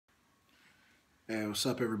Hey, what's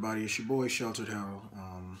up, everybody? It's your boy Sheltered Hell.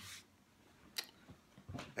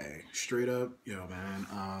 Hey, straight up, yo, man.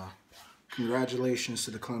 Congratulations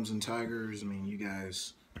to the Clemson Tigers. I mean, you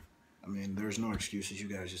guys. I mean, there's no excuses. You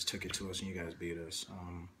guys just took it to us and you guys beat us.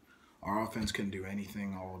 Our offense couldn't do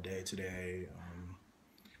anything all day today.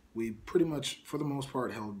 We pretty much, for the most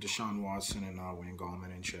part, held Deshaun Watson and Wayne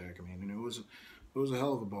Gallman in check. I mean, and it was a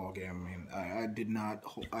hell of a ball game. I mean, I did not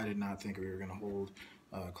think we were going to hold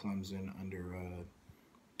Clemson under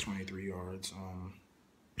 23 yards.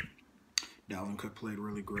 Dalvin Cook played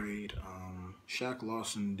really great. Shaq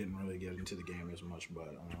Lawson didn't really get into the game as much,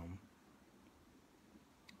 but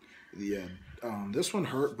yeah, this one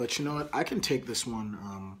hurt. But you know what? I can take this one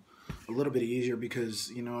a little bit easier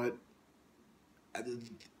because you know what?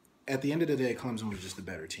 At the end of the day, Clemson was just a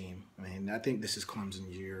better team. I mean, I think this is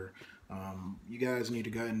Clemson's year. You guys need to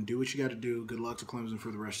go ahead and do what you got to do. Good luck to Clemson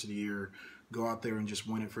for the rest of the year. Go out there and just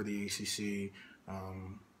win it for the ACC. You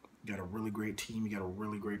got a really great team. You got a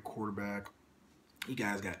really great quarterback. You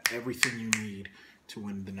guys got everything you need to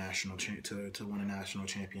win the to win a national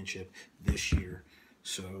championship this year.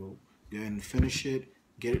 So go ahead and finish it.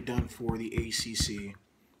 Get it done for the ACC.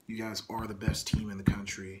 You guys are the best team in the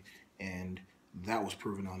country, and that was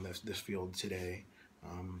proven on this field today.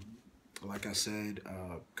 Like I said,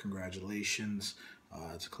 congratulations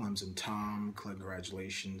to Clemson Tom.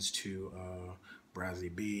 Congratulations to Bradley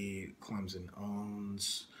B. Clemson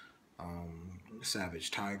owns.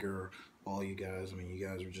 Savage Tiger, all you guys. I mean, you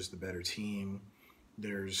guys are just the better team.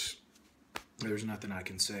 There's nothing I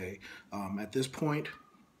can say. At this point,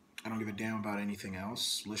 I don't give a damn about anything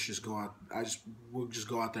else. Let's just go out. We'll just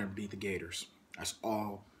go out there and beat the Gators. That's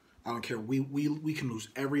all. I don't care. We can lose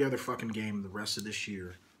every other fucking game the rest of this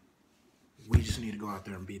year. We just need to go out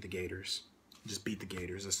there and beat the Gators. Just beat the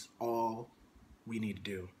Gators. That's all we need to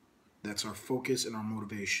do. That's our focus and our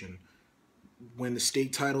motivation. Win the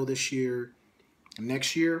state title this year.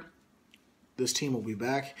 Next year, this team will be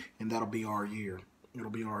back, and that'll be our year. It'll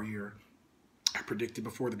be our year. I predicted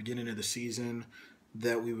before the beginning of the season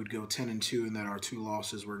that we would go 10-2 and that our two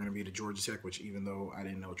losses were going to be to Georgia Tech, which even though I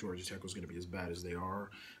didn't know Georgia Tech was going to be as bad as they are,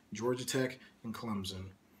 Georgia Tech and Clemson.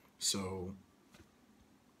 So,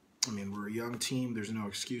 I mean, we're a young team. There's no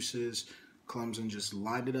excuses. Clemson just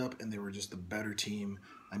lined it up, and they were just the better team.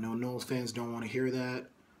 I know Noles fans don't want to hear that,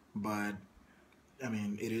 but I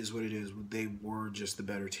mean, it is what it is. They were just the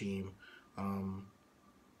better team.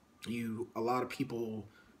 A lot of people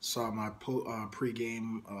saw my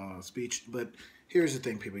pre-game speech, but here's the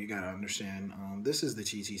thing, people. You gotta understand. This is the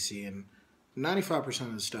TTC, and 95%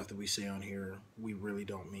 of the stuff that we say on here, we really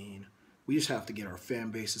don't mean. We just have to get our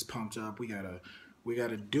fan bases pumped up. We gotta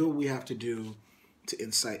do what we have to do to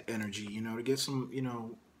incite energy. You know, to get some,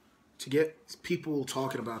 to get people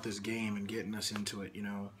talking about this game and getting us into it.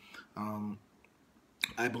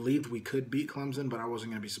 I believed we could beat Clemson, but I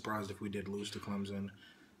wasn't going to be surprised if we did lose to Clemson.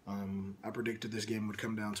 I predicted this game would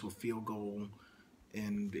come down to a field goal,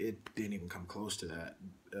 and it didn't even come close to that.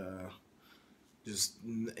 Just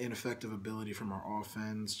ineffective ability from our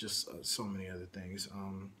offense, just so many other things.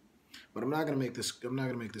 But I'm not going to make this. I'm not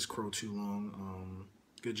going to make this crow too long.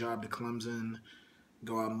 Good job to Clemson.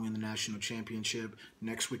 Go out and win the national championship.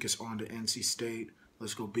 Next week is on to NC State.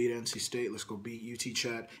 Let's go beat NC State. Let's go beat UT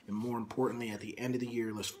Chat. And more importantly, at the end of the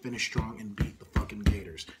year, let's finish strong and beat the fucking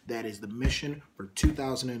Gators. That is the mission for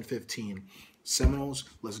 2015. Seminoles,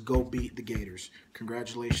 let's go beat the Gators.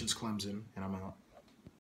 Congratulations, Clemson, and I'm out.